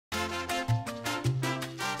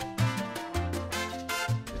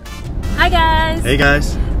Hi guys. Hey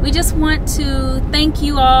guys. We just want to thank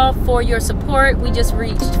you all for your support. We just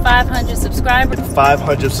reached 500 subscribers.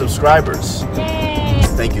 500 subscribers. Yay.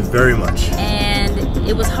 Thank you very much. And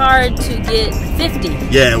it was hard to get 50.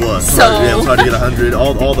 Yeah, it was. It was hard to get 100.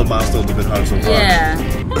 All the milestones have been hard so far. Yeah.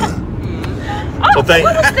 Well, what was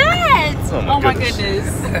that? Oh my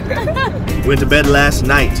goodness. We went to bed last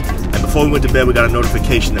night, and before we went to bed, we got a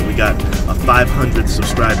notification that we got a 500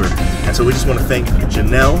 subscriber. And so we just want to thank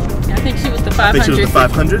Janelle. I think she was the 500. I think she was the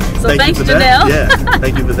 500. So thank thanks, you for Janelle. That. Yeah,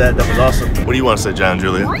 thank you for that. That was awesome. What do you want to say, John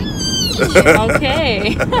Julia?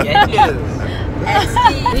 Okay.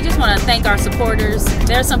 We just want to thank our supporters.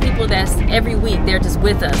 There are some people that's every week they're just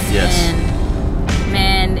with us. Yes. And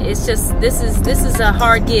man, it's just this is a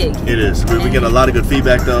hard gig. It is. We get a lot of good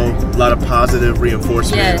feedback though. A lot of positive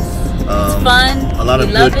reinforcement. Yes. It's fun. A lot of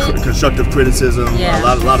good constructive criticism. Yeah.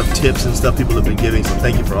 A lot of tips and stuff people have been giving. So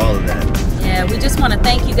thank you for all of that. Yeah, we just want to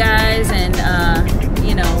thank you guys, and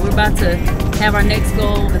you know, we're about to have our next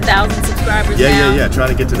goal, 1,000 subscribers. Yeah. Trying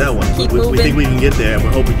to get to that one. We think we can get there, and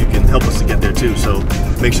we're hoping you can help us to get there too. So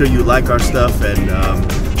make sure you like our stuff and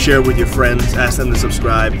share it with your friends. Ask them to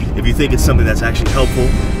subscribe. If you think it's something that's actually helpful,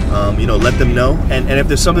 you know, let them know. And if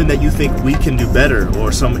there's something that you think we can do better,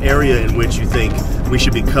 or some area in which you think we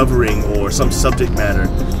should be covering, or some subject matter,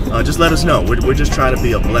 just let us know. We're just trying to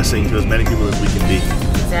be a blessing to as many people as we can be.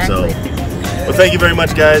 Exactly. So, well, thank you very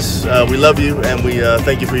much, guys. We love you, and we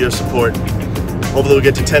thank you for your support. Hopefully we'll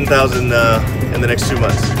get to 10,000 in the next 2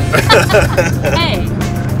 months. Hey,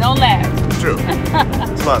 don't laugh. True.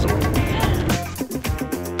 It's possible.